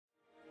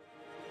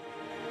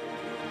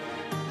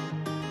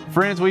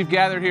Friends, we've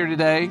gathered here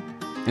today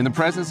in the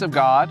presence of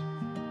God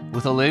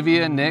with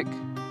Olivia and Nick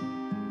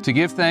to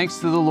give thanks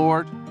to the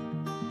Lord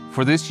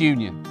for this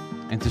union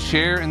and to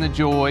share in the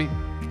joy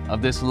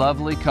of this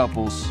lovely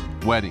couple's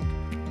wedding.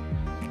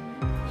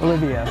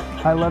 Olivia,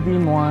 I love you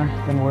more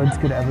than words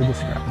could ever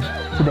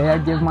describe. Today I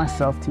give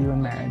myself to you in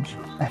marriage.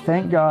 I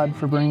thank God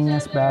for bringing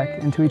us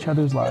back into each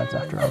other's lives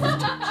after all these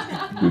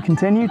years. You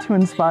continue to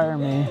inspire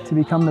me to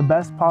become the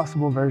best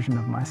possible version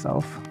of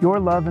myself. Your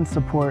love and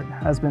support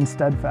has been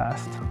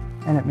steadfast,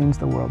 and it means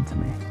the world to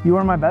me. You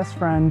are my best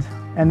friend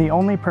and the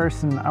only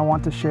person I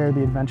want to share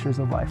the adventures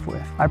of life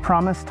with. I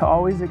promise to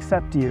always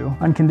accept you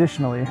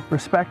unconditionally,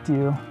 respect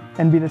you,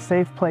 and be the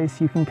safe place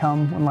you can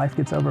come when life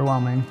gets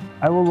overwhelming.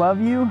 I will love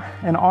you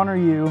and honor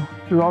you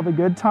through all the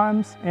good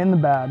times and the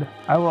bad.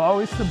 I will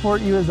always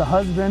support you as a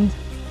husband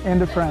and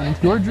a friend.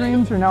 Your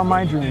dreams are now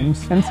my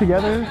dreams, and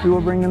together we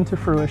will bring them to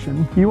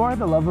fruition. You are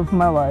the love of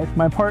my life,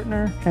 my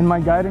partner, and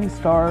my guiding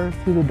star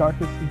through the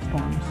darkest of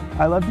storms.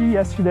 I loved you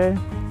yesterday,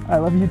 I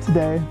love you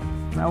today,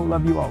 and I will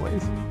love you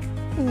always.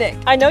 Nick,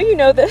 I know you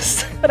know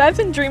this, but I've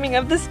been dreaming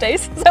of this day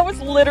since I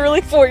was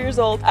literally 4 years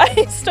old.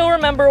 I still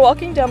remember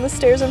walking down the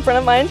stairs in front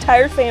of my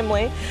entire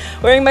family,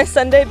 wearing my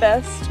Sunday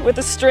best, with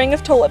a string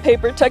of toilet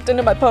paper tucked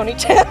into my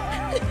ponytail.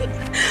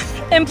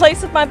 In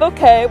place of my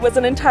bouquet was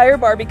an entire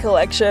Barbie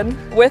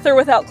collection, with or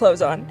without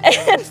clothes on,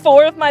 and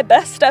 4 of my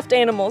best stuffed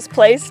animals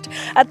placed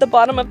at the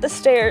bottom of the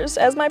stairs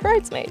as my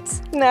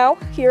bridesmaids. Now,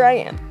 here I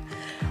am,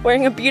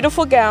 wearing a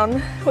beautiful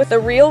gown with a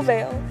real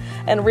veil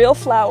and real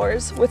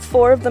flowers with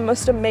 4 of the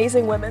most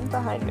amazing women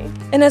behind me.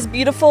 And as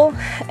beautiful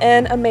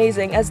and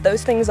amazing as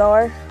those things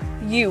are,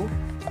 you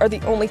are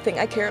the only thing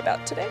I care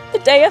about today. The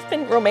day I've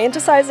been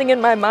romanticizing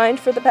in my mind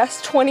for the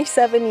past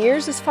 27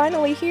 years is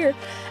finally here,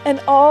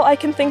 and all I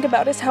can think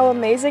about is how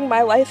amazing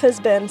my life has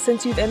been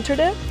since you've entered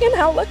it, and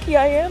how lucky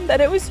I am that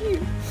it was you.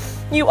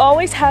 You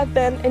always have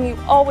been, and you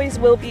always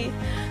will be,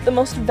 the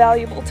most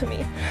valuable to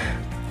me.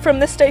 From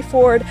this day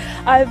forward,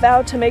 I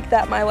vow to make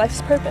that my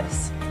life's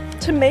purpose.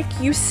 To make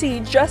you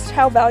see just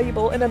how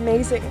valuable and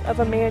amazing of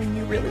a man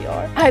you really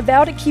are. I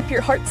vow to keep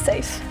your heart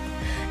safe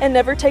and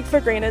never take for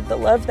granted the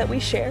love that we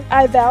share.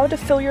 I vow to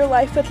fill your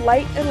life with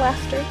light and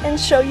laughter and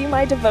show you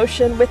my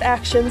devotion with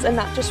actions and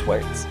not just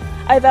words.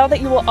 I vow that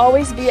you will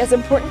always be as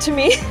important to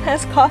me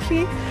as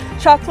coffee,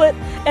 chocolate,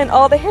 and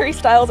all the Harry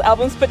Styles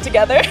albums put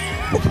together.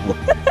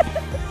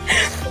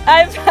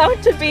 I vow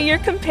to be your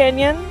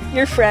companion,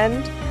 your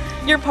friend,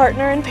 your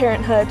partner in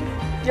parenthood,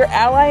 your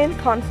ally in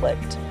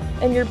conflict,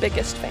 and your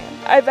biggest fan.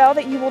 I vow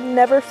that you will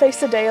never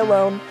face a day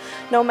alone,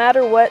 no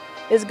matter what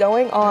is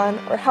going on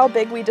or how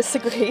big we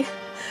disagree.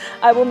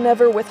 I will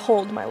never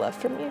withhold my love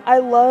from you. I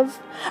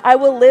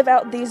will live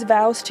out these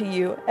vows to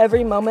you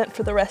every moment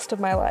for the rest of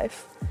my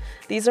life.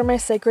 These are my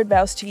sacred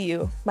vows to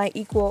you, my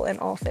equal in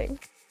all things.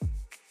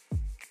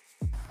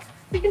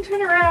 You can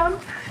turn around.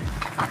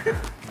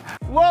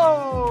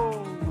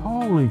 Whoa!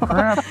 Holy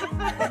crap.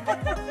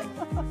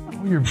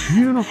 Oh, you're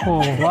beautiful.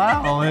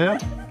 Wow,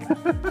 Liv.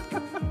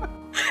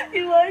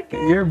 You like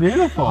it? You're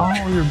beautiful.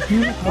 Oh, you're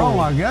beautiful. Oh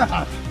my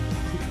gosh.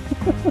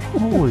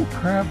 Holy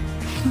crap.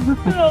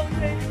 Oh,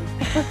 thanks.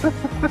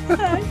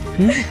 Hi.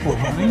 Beautiful,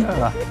 honey.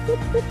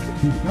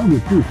 You smell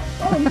good too.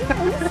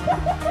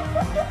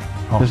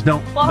 Oh, just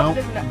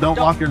don't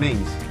lock your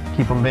knees.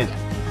 Keep them bent.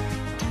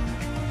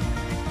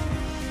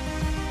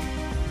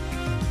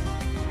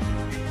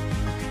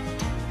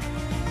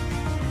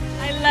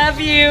 I love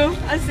you.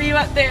 I'll see you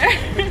up there.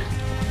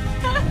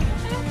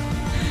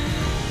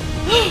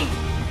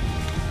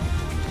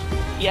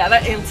 Yeah,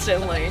 that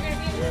instantly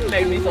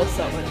made me feel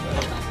so much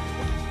better.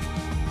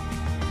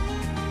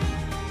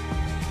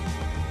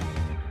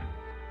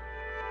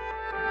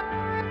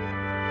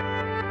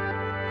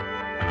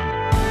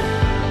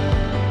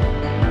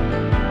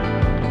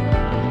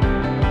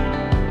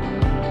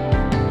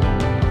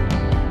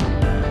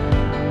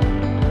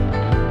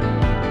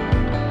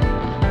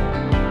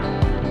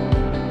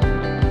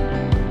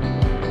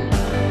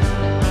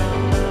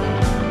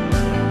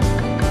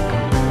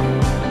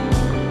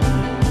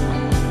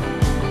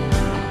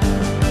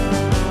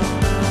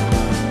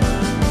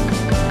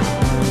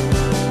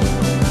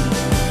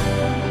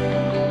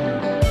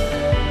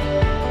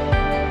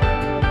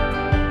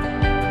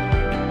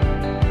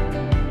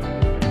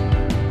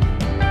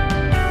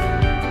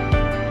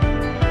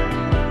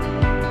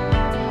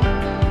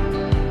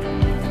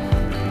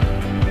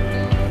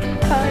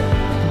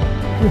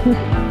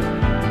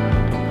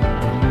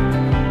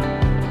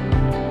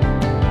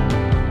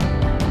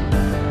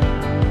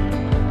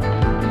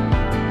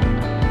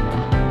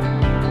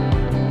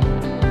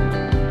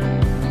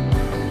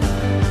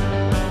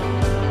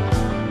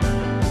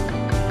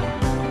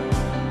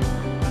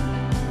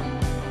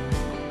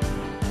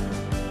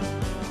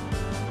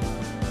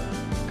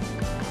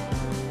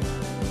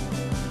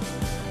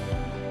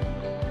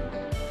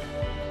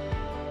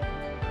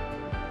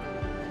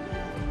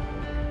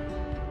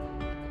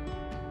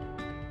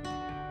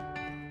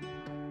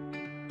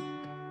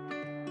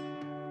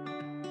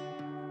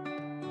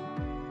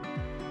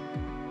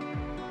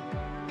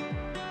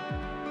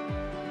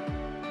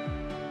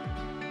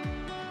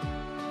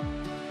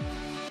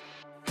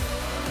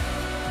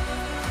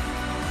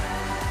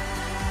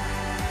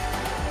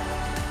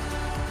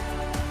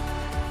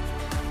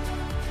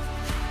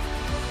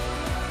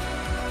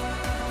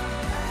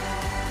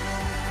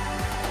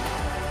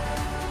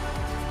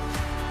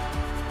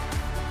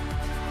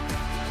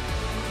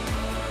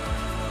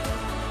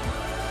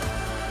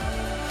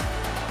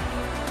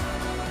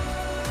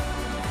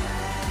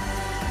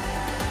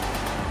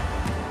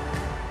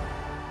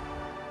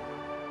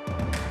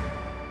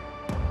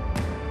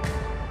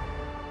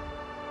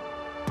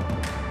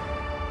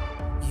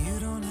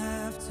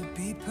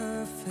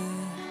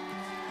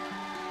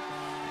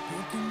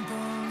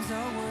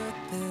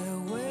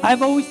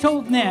 I've always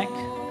told Nick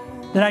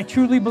that I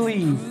truly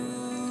believe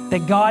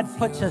that God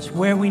puts us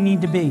where we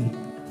need to be.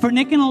 For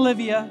Nick and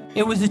Olivia,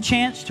 it was a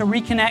chance to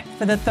reconnect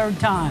for the third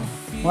time.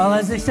 Well,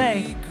 as they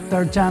say,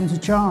 third time's a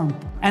charm.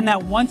 And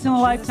that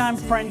once-in-a-lifetime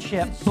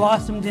friendship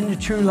blossomed into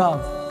true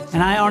love.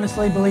 And I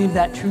honestly believe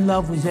that true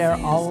love was there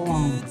all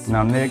along.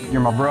 Now, Nick,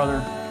 you're my brother.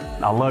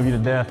 I love you to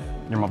death.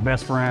 You're my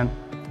best friend.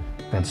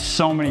 We've had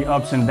so many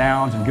ups and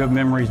downs and good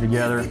memories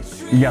together.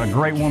 You got a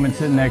great woman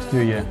sitting next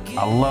to you.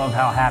 I love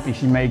how happy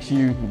she makes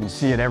you. You can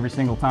see it every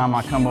single time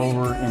I come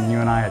over and you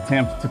and I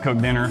attempt to cook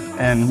dinner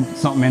and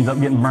something ends up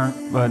getting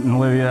burnt. But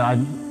Olivia,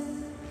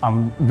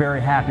 I'm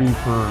very happy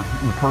for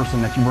the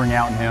person that you bring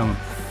out in him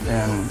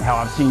and how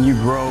I've seen you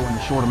grow in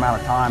the short amount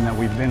of time that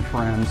we've been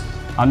friends.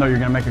 I know you're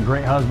gonna make a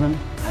great husband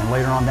and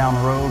later on down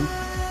the road,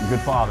 a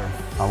good father.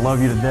 I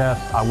love you to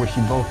death. I wish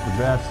you both the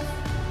best.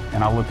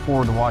 And I look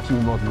forward to watching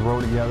you both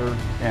grow together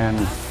and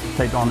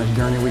take on this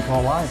journey we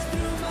call life.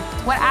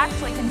 What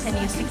actually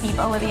continues to keep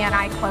Olivia and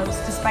I close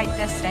despite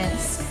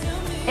distance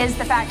is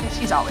the fact that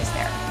she's always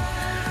there.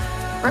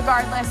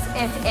 Regardless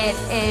if it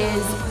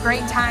is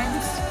great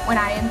times when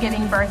I am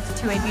giving birth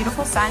to a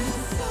beautiful son,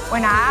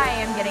 when I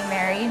am getting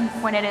married,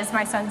 when it is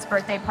my son's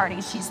birthday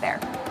party, she's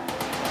there.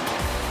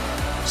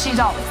 She's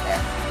always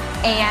there.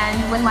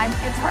 And when life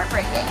gets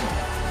heartbreaking,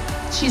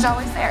 she's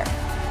always there.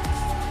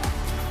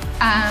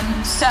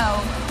 So,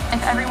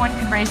 if everyone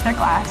could raise their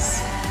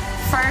glass.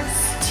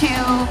 First, to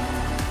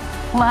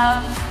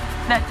love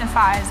that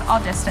defies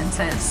all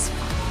distances.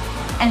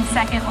 And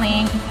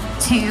secondly,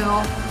 to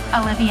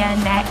Olivia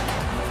and Nick,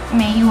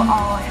 may you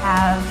all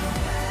have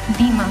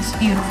the most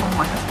beautiful,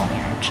 wonderful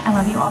marriage. I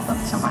love you all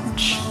both so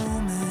much.